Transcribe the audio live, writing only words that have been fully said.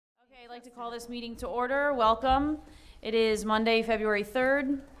I'd like to call this meeting to order. Welcome. It is Monday, February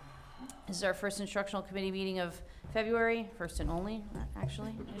 3rd. This is our first instructional committee meeting of February. First and only, not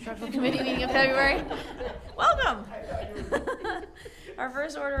actually, instructional committee meeting of February. Welcome. Our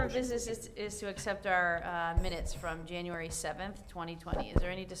first order of business is to accept our minutes from January 7th, 2020. Is there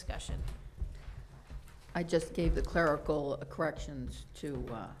any discussion? I just gave the clerical corrections to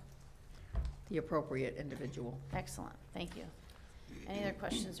the appropriate individual. Excellent. Thank you. Any other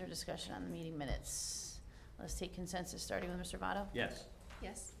questions or discussion on the meeting minutes? Let's take consensus, starting with Mr. Votto. Yes.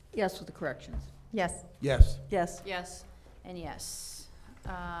 Yes. Yes with the corrections. Yes. Yes. Yes. Yes. And yes.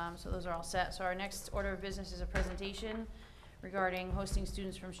 So those are all set. So our next order of business is a presentation regarding hosting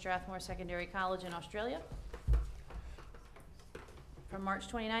students from Strathmore Secondary College in Australia from March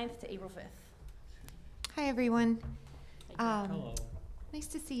 29th to April 5th. Hi, everyone. Hello. Nice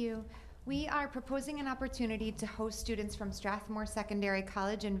to see you. We are proposing an opportunity to host students from Strathmore Secondary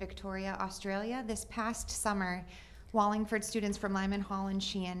College in Victoria, Australia. This past summer, Wallingford students from Lyman Hall and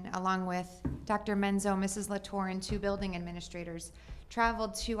Sheehan, along with Dr. Menzo, Mrs. Latour, and 2 building administrators,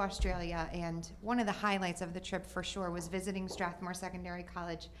 traveled to Australia. And one of the highlights of the trip, for sure, was visiting Strathmore Secondary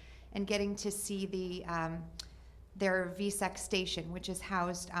College and getting to see their VSEC station, which is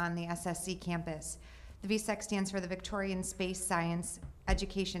housed on the SSC campus. The VSEC stands for the Victorian Space Science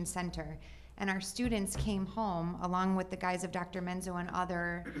Education Center. And our students came home, along with the guys of Dr. Menzo and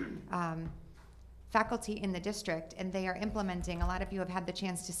other faculty in the district, and they are implementing, a lot of you have had the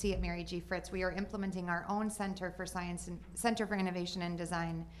chance to see it, Mary G. Fritz, we are implementing our own Center for Science and Center for Innovation and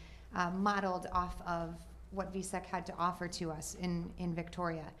Design, modeled off of what VSEC had to offer to us in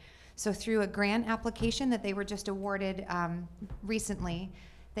Victoria. So through a grant application that they were just awarded recently,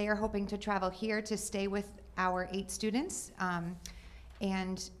 they are hoping to travel here to stay with our 8 students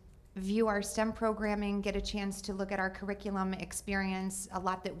and view our STEM programming, get a chance to look at our curriculum, experience a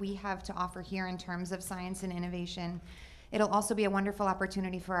lot that we have to offer here in terms of science and innovation. It'll also be a wonderful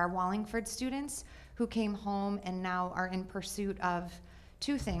opportunity for our Wallingford students who came home and now are in pursuit of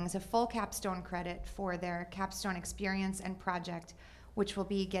 2 things: a full capstone credit for their capstone experience and project, which will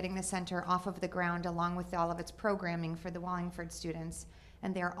be getting the center off of the ground along with all of its programming for the Wallingford students.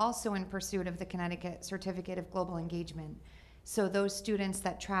 And they're also in pursuit of the Connecticut Certificate of Global Engagement. So those students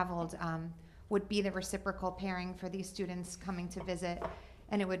that traveled would be the reciprocal pairing for these students coming to visit.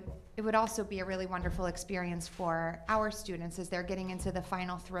 And it would also be a really wonderful experience for our students as they're getting into the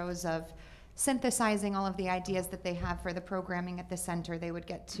final throes of synthesizing all of the ideas that they have for the programming at the center. They would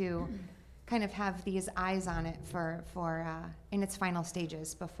get to kind of have these eyes on it for in its final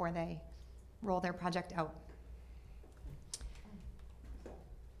stages before they roll their project out.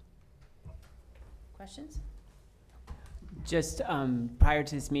 Questions? Just prior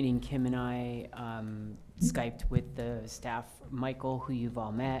to this meeting, Kim and I Skyped with the staff, Michael, who you've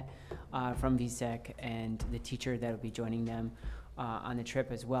all met from VSEC, and the teacher that will be joining them on the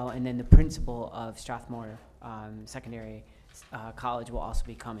trip as well. And then the principal of Strathmore Secondary College will also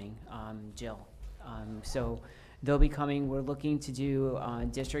be coming, Jill. So they'll be coming. We're looking to do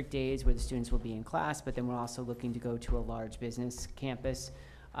district days where the students will be in class, but then we're also looking to go to a large business campus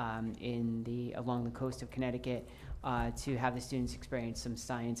along the coast of Connecticut to have the students experience some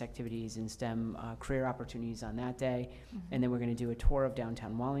science activities and STEM career opportunities on that day. Mm-hmm. And then we're going to do a tour of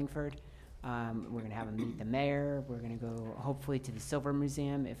downtown Wallingford. We're going to have them meet the mayor. We're going to go hopefully to the Silver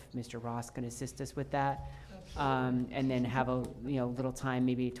Museum if Mr. Ross can assist us with that. And then have a little time,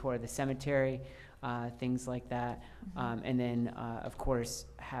 maybe a tour of the cemetery, things like that. Mm-hmm. And then of course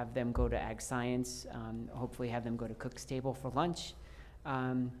have them go to Ag Science, hopefully have them go to Cook's Table for lunch.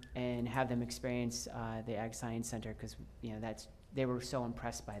 And have them experience the Ag Science Center, because they were so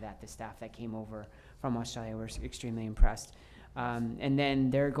impressed by that. The staff that came over from Australia were extremely impressed. And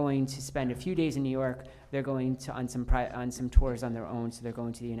then they're going to spend a few days in New York. They're going to on some tours on their own. So they're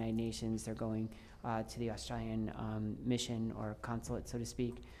going to the United Nations. They're going to the Australian mission or consulate, so to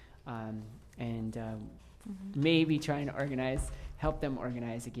speak, and maybe trying to help them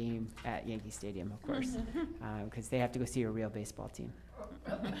organize a game at Yankee Stadium, of course, because they have to go see a real baseball team.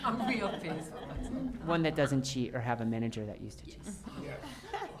 A real baseball team. One that doesn't cheat or have a manager that used to cheat. Yes.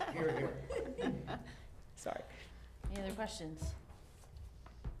 Here, here. Sorry. Any other questions?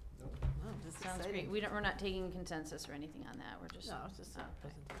 Nope. Oh, this is Sounds exciting. great. We're not taking consensus or anything on that. We're just. No, it's just a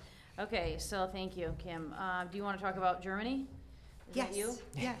presentation. Okay, so thank you, Kim. Do you want to talk about Germany? Is that you?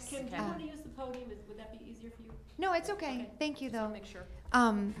 Yes. Kim, do Okay. you want to use the podium? Would that be easier for you? No, it's okay. Thank you, Just wanna though. make sure.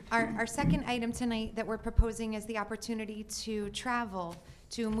 Our second item tonight that we're proposing is the opportunity to travel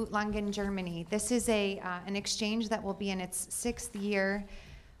to Muttlangen, Germany. This is an exchange that will be in its 6th year,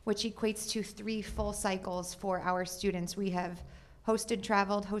 which equates to 3 full cycles for our students. We have hosted,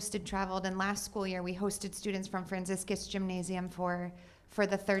 traveled, and last school year we hosted students from Franciscus Gymnasium for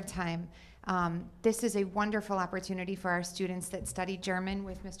the third time. This is a wonderful opportunity for our students that study German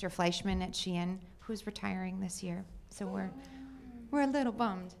with Mr. Fleischman at Sheehan, who's retiring this year. So we're a little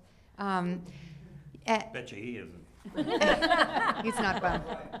bummed. Bet you he isn't. He's not bummed.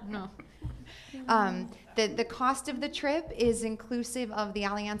 No. The cost of the trip is inclusive of the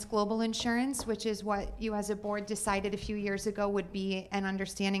Allianz Global Insurance, which is what you as a board decided a few years ago would be an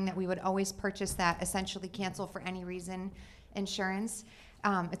understanding that we would always purchase that, essentially cancel for any reason insurance.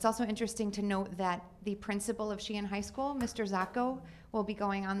 It's also interesting to note that the principal of Sheehan High School, Mr. Zacco, will be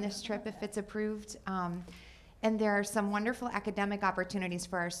going on this trip if it's approved. And there are some wonderful academic opportunities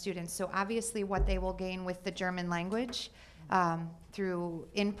for our students. So obviously what they will gain with the German language, through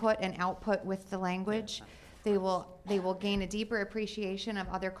input and output with the language, they will gain a deeper appreciation of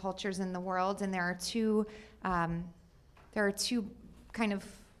other cultures in the world. And there are two kind of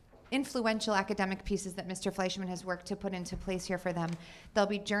influential academic pieces that Mr. Fleischman has worked to put into place here for them. They'll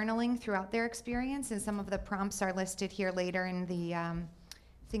be journaling throughout their experience, and some of the prompts are listed here later in the, I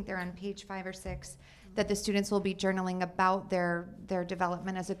think they're on page 5 or 6, that the students will be journaling about their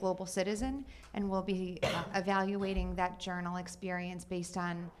development as a global citizen, and we'll be evaluating that journal experience based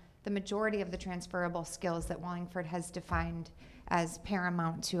on the majority of the transferable skills that Wallingford has defined as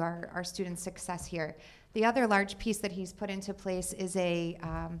paramount to our students' success here. The other large piece that he's put into place is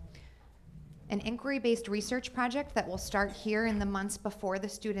an inquiry-based research project that will start here in the months before the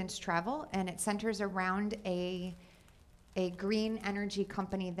students travel, and it centers around a green energy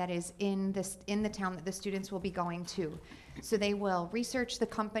company that is in the town that the students will be going to. So they will research the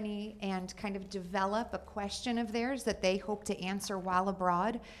company and kind of develop a question of theirs that they hope to answer while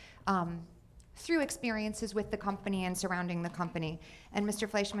abroad, through experiences with the company and surrounding the company. And Mr.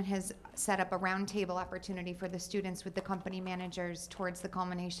 Fleischman has set up a roundtable opportunity for the students with the company managers towards the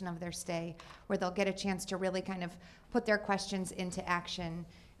culmination of their stay, where they'll get a chance to really kind of put their questions into action.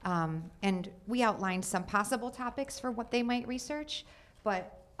 And we outlined some possible topics for what they might research,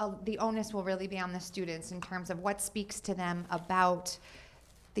 but the onus will really be on the students in terms of what speaks to them about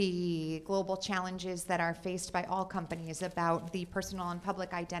the global challenges that are faced by all companies, about the personal and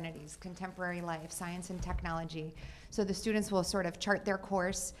public identities, contemporary life, science and technology. So the students will sort of chart their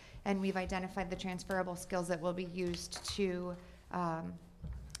course, and we've identified the transferable skills that will be used to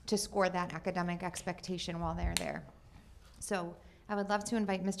score that academic expectation while they're there. So I would love to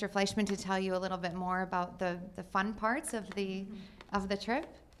invite Mr. Fleischman to tell you a little bit more about the fun parts of the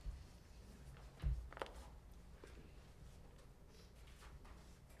trip.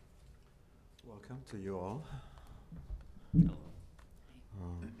 Welcome to you all.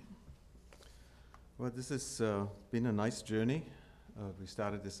 Well, this has been a nice journey. We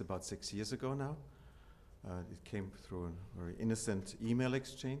started this about 6 years ago now. It came through a very innocent email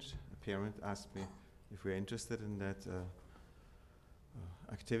exchange. A parent asked me if we're interested in that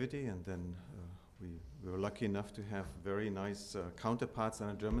activity, and then we were lucky enough to have very nice counterparts on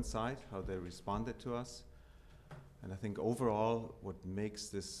the German side, how they responded to us. And I think overall what makes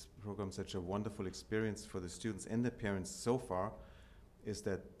this program such a wonderful experience for the students and the parents so far is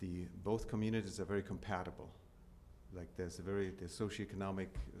that both communities are very compatible. Like the socioeconomic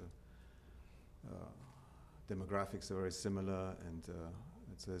demographics are very similar, and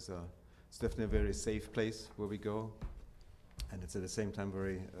it's definitely a very safe place where we go. And it's at the same time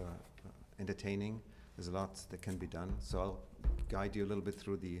very entertaining. There's a lot that can be done. So I'll guide you a little bit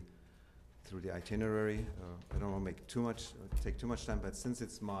through the itinerary. I don't want to take too much time, but since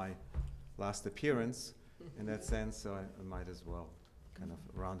it's my last appearance in that sense, so I might as well kind of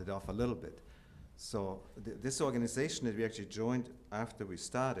round it off a little bit. So this organization that we actually joined after we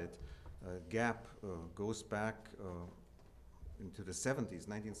started, GAP, goes back into the 70s,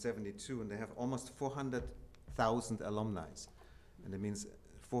 1972, and they have almost 400,000 alumni. And it means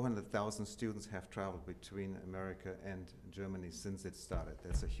 400,000 students have traveled between America and Germany since it started.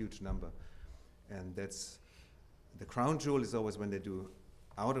 That's a huge number. And that's, the crown jewel is always when they do,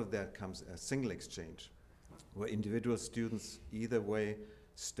 out of that comes a single exchange, where individual students either way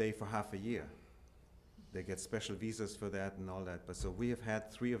stay for half a year. They get special visas for that and all that. But so we have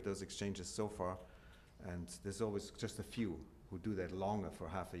had 3 of those exchanges so far, and there's always just a few who do that longer for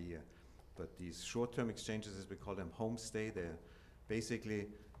half a year. But these short-term exchanges, as we call them, homestay, they're basically,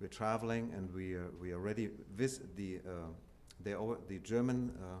 we're traveling and we already visit the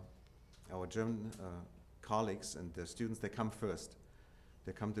German, our German colleagues and the students, they come first.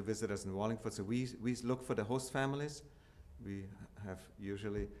 They come to visit us in Wallingford. So we look for the host families. We have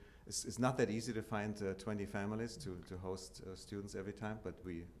usually, it's not that easy to find 20 families to host students every time, but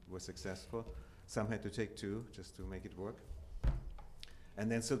we were successful. Some had to take 2 just to make it work.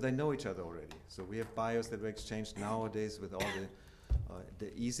 And then so they know each other already. So we have bios that were exchanged nowadays with all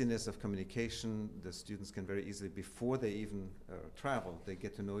the easiness of communication. The students can very easily, before they even travel, they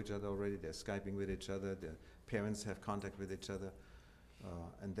get to know each other already. They're Skyping with each other. Their parents have contact with each other.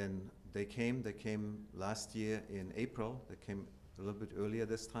 And then they came last year in April. They came a little bit earlier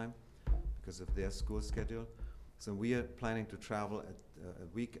this time because of their school schedule. So we are planning to travel a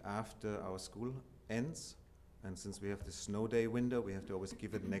week after our school ends. And since we have the snow day window, we have to always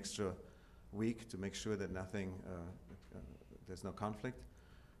give it an extra week to make sure that there's no conflict.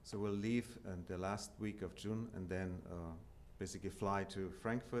 So we'll leave in the last week of June and then basically fly to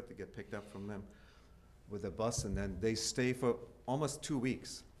Frankfurt to get picked up from them with a bus, and then they stay for almost 2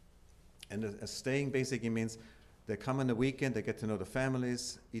 weeks. And staying basically means they come on the weekend, they get to know the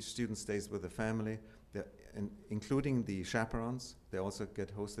families, each student stays with a family, including the chaperones. They also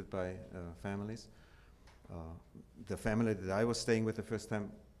get hosted by families. The family that I was staying with the first time,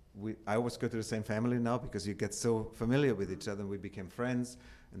 I always go to the same family now because you get so familiar with each other, and we became friends,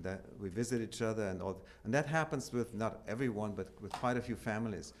 and that we visit each other, and that happens with not everyone, but with quite a few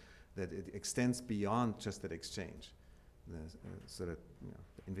families, that it extends beyond just that exchange. So that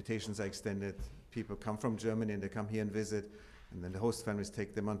the invitations are extended, people come from Germany and they come here and visit, and then the host families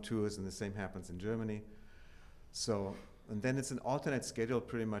take them on tours, and the same happens in Germany. So, and then it's an alternate schedule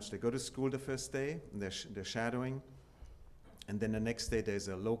pretty much. They go to school the first day, and they're shadowing, and then the next day there's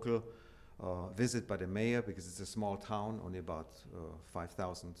a local visit by the mayor, because it's a small town, only about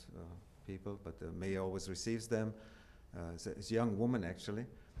 5,000 people, but the mayor always receives them. It's a young woman actually,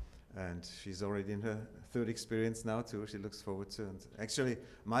 and she's already in her third experience now too. She looks forward to it. And actually,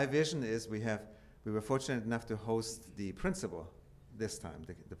 my vision is we were fortunate enough to host the principal this time.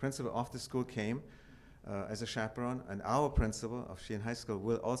 The principal of the school came as a chaperone, and our principal of Sheehan High School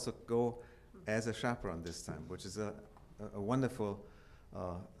will also go as a chaperone this time, which is a wonderful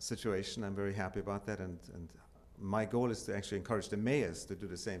situation. I'm very happy about that, and my goal is to actually encourage the mayors to do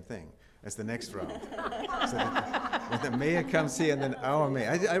the same thing as the next round. So that when the mayor comes here, and then our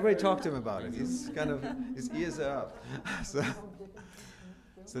mayor, I already talked to him about it. He's kind of, his ears are up.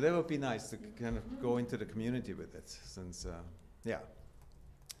 So that would be nice to kind of go into the community with it, since, yeah.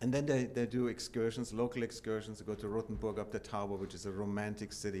 And then they do excursions, local excursions. They go to Rothenburg up the Tauber, which is a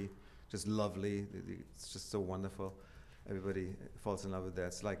romantic city, just lovely. It's just so wonderful. Everybody falls in love with that.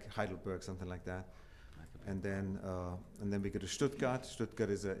 It's like Heidelberg, something like that. And then we go to Stuttgart.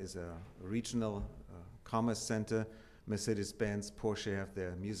 Stuttgart is a regional commerce center. Mercedes-Benz, Porsche have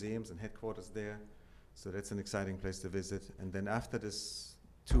their museums and headquarters there. So that's an exciting place to visit. And then after this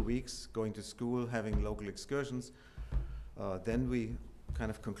 2 weeks, going to school, having local excursions, then we kind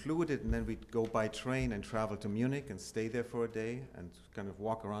of concluded, and then we'd go by train and travel to Munich and stay there for a day and kind of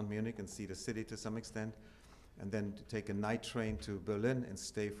walk around Munich and see the city to some extent. And then to take a night train to Berlin and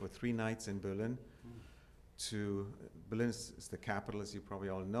stay for 3 nights in Berlin. Berlin is the capital, as you probably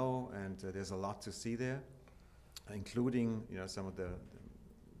all know, and there's a lot to see there, including some of the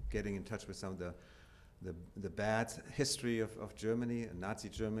getting in touch with some of the bad history of Germany, and Nazi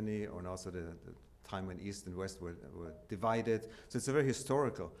Germany, and also the time when East and West were divided. So it's a very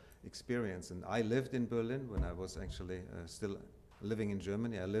historical experience. And I lived in Berlin when I was actually still living in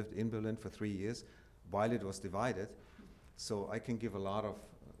Germany. I lived in Berlin for 3 years while it was divided. So I can give a lot of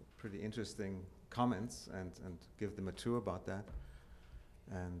pretty interesting comments and give them a tour about that.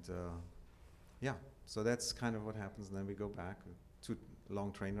 And yeah, so that's kind of what happens. And then we go back, 2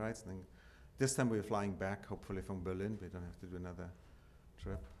 long train rides. And then this time we're flying back, hopefully from Berlin. We don't have to do another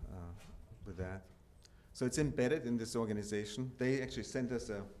trip with that. So it's embedded in this organization. They actually sent us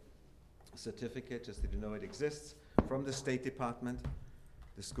a certificate, just that you know it exists, from the State Department.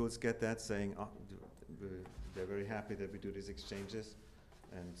 The schools get that, saying they're very happy that we do these exchanges.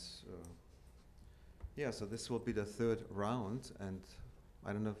 And yeah, so this will be the 3rd round, and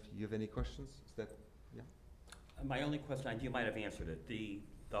I don't know if you have any questions. Is that, yeah? My only question, and you might have answered it, the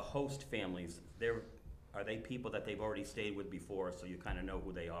host families, are they people that they've already stayed with before, so you kind of know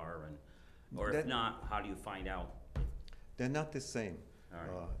who they are, or if not, how do you find out? They're not the same. All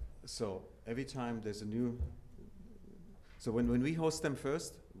right. So every time there's a new, so when we host them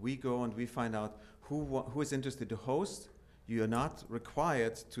first, we go and we find out who is interested to host. You are not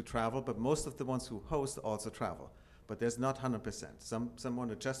required to travel, but most of the ones who host also travel. But there's not 100%. Some want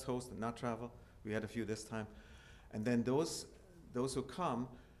to just host and not travel. We had a few this time. And then those who come,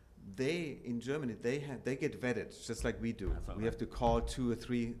 in Germany, they get vetted, just like we do. We have to call 2 or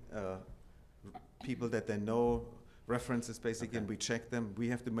 3 people that they know, references basically, okay. And we check them. We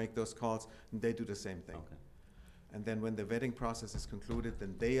have to make those calls, and they do the same thing. Okay. And then when the vetting process is concluded,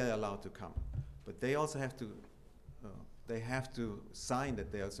 then they are allowed to come. But they also have to they have to sign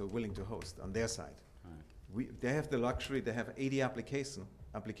that they are also willing to host on their side. Right. They have the luxury, they have 80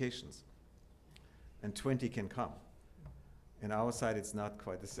 applications, and 20 can come. In our side, it's not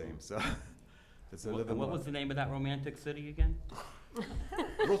quite the same, so it's a little bit What more. was the name of that romantic city again?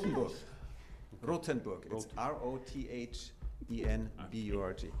 Rothenburg. Rothenburg. It's Rothenburg.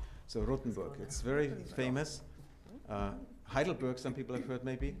 So Rothenburg. It's very famous. Heidelberg, some people have heard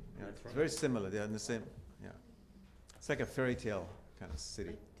maybe. Yeah, That's it's right. very similar. They're in the same. Yeah, it's like a fairy tale kind of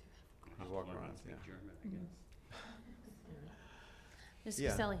city. You walk Well, I around. speak Yeah. German, I guess. Ms. Yeah.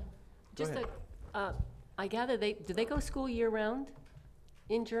 Castelli? Go Just ahead. I gather do they go school year-round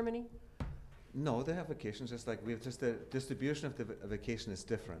in Germany? No, they have vacations, just like we have. Just the distribution of the vacation is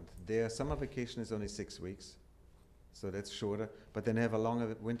different. Their summer vacation is only 6 weeks, so that's shorter. But then they have a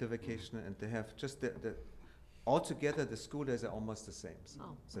longer winter vacation, and they have just altogether the school days are almost the same. So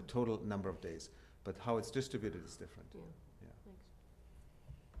Oh. it's a total number of days, but how it's distributed is different. Yeah. Yeah. Thanks.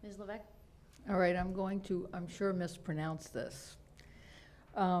 Ms. Levesque? All right, I'm going to, I'm sure mispronounce this.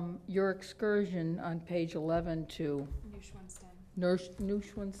 Your excursion on page 11 to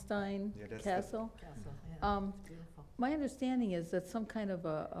Neuschwanstein Yeah, that's the- Castle. Beautiful. My understanding is that's some kind of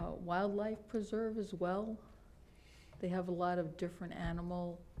a wildlife preserve as well. They have a lot of different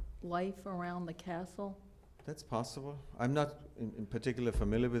animal life around the castle. That's possible. I'm not in particular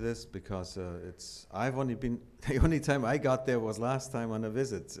familiar with this because I've only been, the only time I got there was last time on a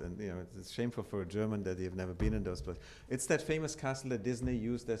visit. And, you know, it's shameful for a German that you've never been in those places. It's that famous castle that Disney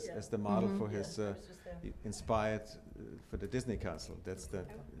used as the model Mhm. for his, inspired for the Disney castle. That's the,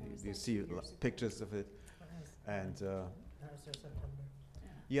 you see pictures of it. And,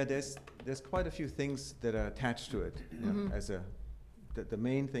 yeah, there's quite a few things that are attached to it. You know, Mhm. the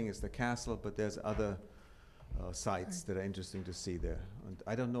main thing is the castle, but there's other sites that are interesting to see there. And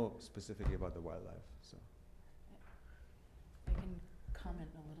I don't know specifically about the wildlife, so. I can comment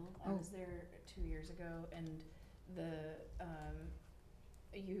a little. I Oh. was there 2 years ago, and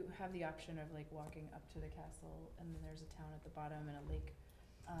you have the option of like walking up to the castle, and then there's a town at the bottom and a lake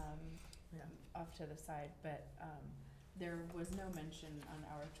off to the side. But there was no mention on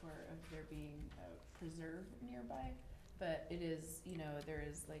our tour of there being a preserve nearby. But it is, there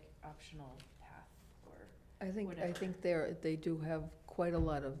is like optional path or I whatever. think they do have quite a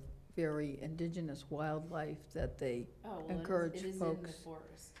lot of very indigenous wildlife that they encourage it is in folks the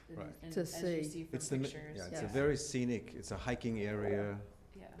forest. Right. And to as see. you see from It's pictures. yeah, it's Yeah. a very scenic, it's a hiking area.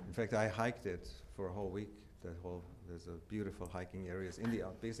 Yeah. In fact, I hiked it for a whole week. There's a beautiful hiking areas in the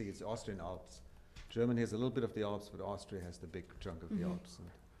Alps. Basically, it's Austrian Alps. Germany has a little bit of the Alps, but Austria has the big chunk of the Mhm. Alps. And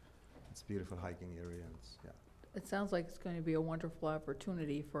it's a beautiful hiking area. And yeah. It sounds like it's going to be a wonderful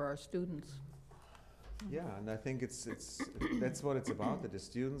opportunity for our students. Yeah, and I think it's that's what it's about. That the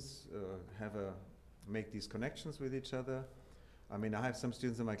students make these connections with each other. I mean, I have some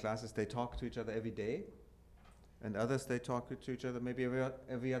students in my classes. They talk to each other every day, and others they talk to each other maybe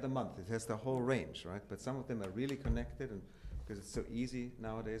every other month. It has the whole range, right? But some of them are really connected, and because it's so easy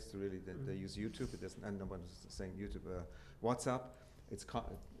nowadays to really they use YouTube. It doesn't. And no one's saying YouTube. WhatsApp. It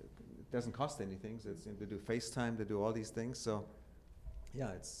doesn't cost anything. So they do FaceTime. They do all these things. So,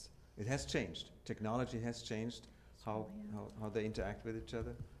 yeah, it has changed. Technology has changed how they interact with each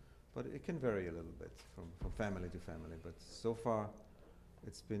other, but it can vary a little bit from family to family. But so far,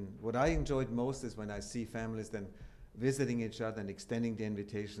 it's been what I enjoyed most is when I see families then visiting each other and extending the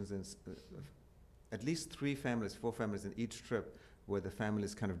invitations, and at least 4 families in each trip, where the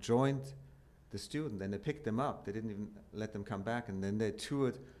families kind of joined the student and they picked them up. They didn't even let them come back, and then they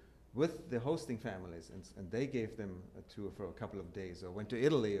toured with the hosting families, and they gave them a tour for a couple of days, or went to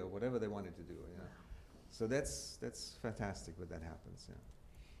Italy, or whatever they wanted to do. You know? So that's fantastic when that happens. Yeah.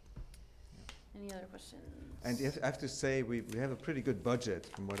 Any other questions? And I have to say, we have a pretty good budget.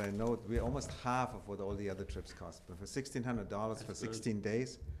 From what I know, we're almost half of what all the other trips cost. But for $1,600 for That's 16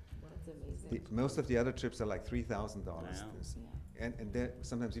 days, That's amazing. most of the other trips are like $3,000. Wow. And they're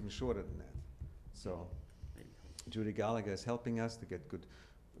sometimes even shorter than that. So Judy Gallagher is helping us to get good.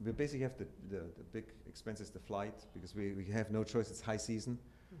 We basically have the big expenses, the flight, because we have no choice. It's high season.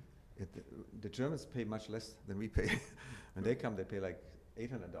 The Germans pay much less than we pay. When they come, they pay like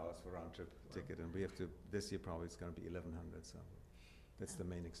 $800 for round trip ticket, and we have to. This year probably it's going to be $1,100. So that's the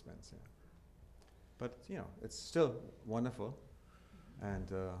main expense. Yeah. But it's still wonderful,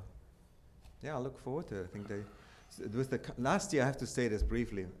 and I look forward to it. I think last year, I have to say this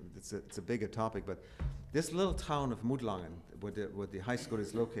briefly. It's a bigger topic, but this little town of Mutlangen, where the high school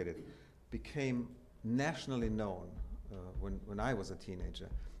is located, became nationally known when I was a teenager.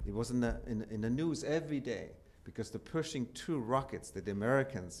 It was in the news every day because the Pershing 2 rockets that the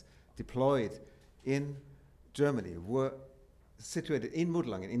Americans deployed in Germany were situated in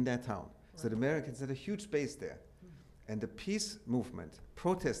Mutlangen, in that town. So the Americans had a huge base there. And the peace movement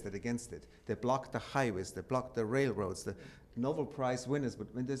protested against it. They blocked the highways, they blocked the railroads, the Nobel Prize winners.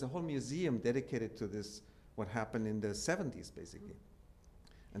 But when there's a whole museum dedicated to this, what happened in the 70s, basically.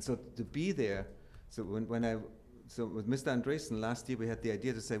 And so to be there, so so with Mr. Andresen last year, we had the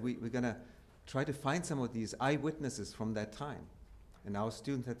idea to say, we're going to try to find some of these eyewitnesses from that time. And our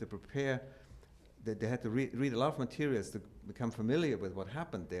students had to prepare, they had to read a lot of materials to become familiar with what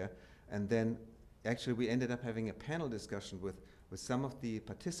happened there. And then actually we ended up having a panel discussion with some of the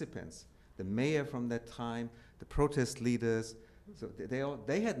participants, the mayor from that time, the protest leaders. So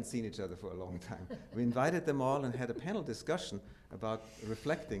they hadn't seen each other for a long time. We invited them all and had a panel discussion about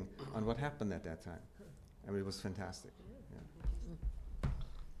reflecting on what happened at that time. I mean, it was fantastic. Yeah.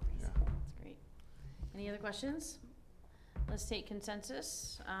 That's great. Any other questions? Let's take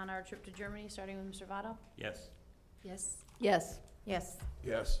consensus on our trip to Germany, starting with Mr. Votto. Yes. Yes. Yes. Yes.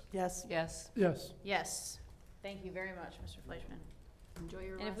 Yes. Yes. Yes. Yes. Yes. Thank you very much, Mr. Fleischman. Enjoy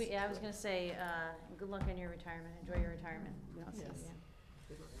your And if we, I was gonna say, good luck on your retirement. Enjoy your retirement. We don't see you Yes. again.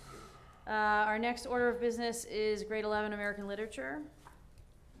 Our next order of business is grade 11 American Literature.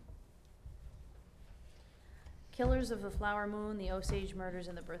 Killers of the Flower Moon, the Osage Murders,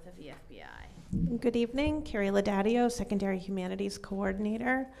 and the Birth of the FBI. Good evening, Carrie Laudadio, Secondary Humanities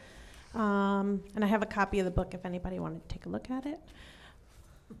Coordinator. And I have a copy of the book if anybody wanted to take a look at it.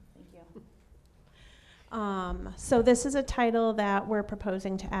 Thank you. So this is a title that we're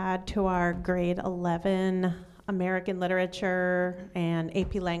proposing to add to our grade 11 American Literature and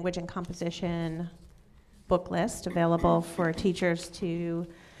AP Language and Composition book list available for teachers to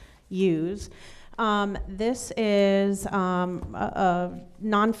use. This is a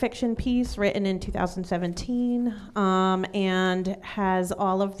nonfiction piece written in 2017 and has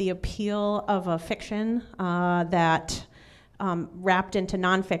all of the appeal of a fiction that wrapped into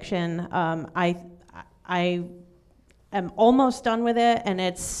nonfiction. I am almost done with it, and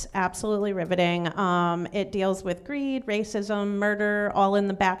it's absolutely riveting. It deals with greed, racism, murder, all in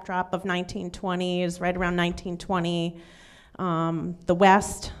the backdrop of 1920s, right around 1920. The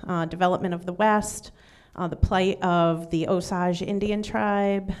West, development of the West, the plight of the Osage Indian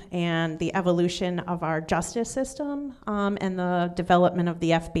tribe, and the evolution of our justice system, and the development of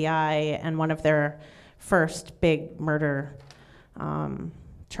the FBI and one of their first big murder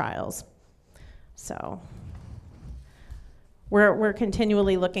trials. So we're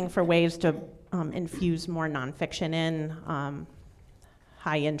continually looking for ways to infuse more nonfiction in,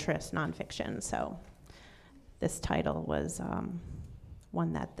 high interest nonfiction. So this title was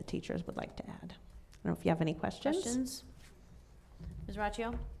one that the teachers would like to add. I don't know if you have any questions. Questions? Ms.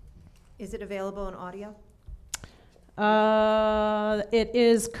 Raccio? Is it available in audio? It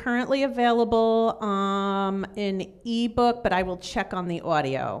is currently available in ebook, but I will check on the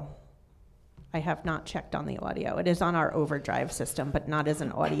audio. I have not checked on the audio. It is on our Overdrive system, but not as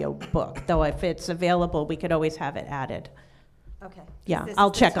an audio book. Though if it's available, we could always have it added. Okay. Yeah, This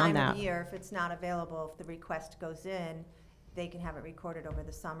I'll is the check on time of that. year, if it's not available, if the request goes in, they can have it recorded over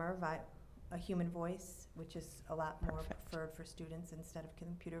the summer by a human voice, which is a lot more Perfect. preferred for students instead of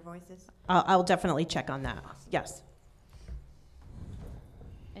computer voices. I'll definitely check on that. Yes.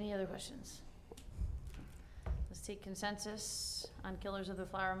 Any other questions? Let's take consensus on Killers of the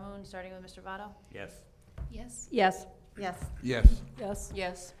Flower Moon, starting with Mr. Votto. Yes. Yes. Yes. Yes. Yes. Yes.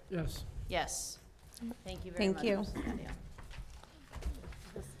 Yes. Yes. Yes. Thank you very Thank much. you. Mrs. Daddio.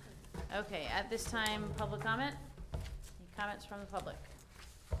 Okay, at this time, public comment. Any comments from the public?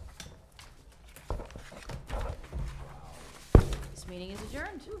 This meeting is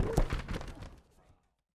adjourned.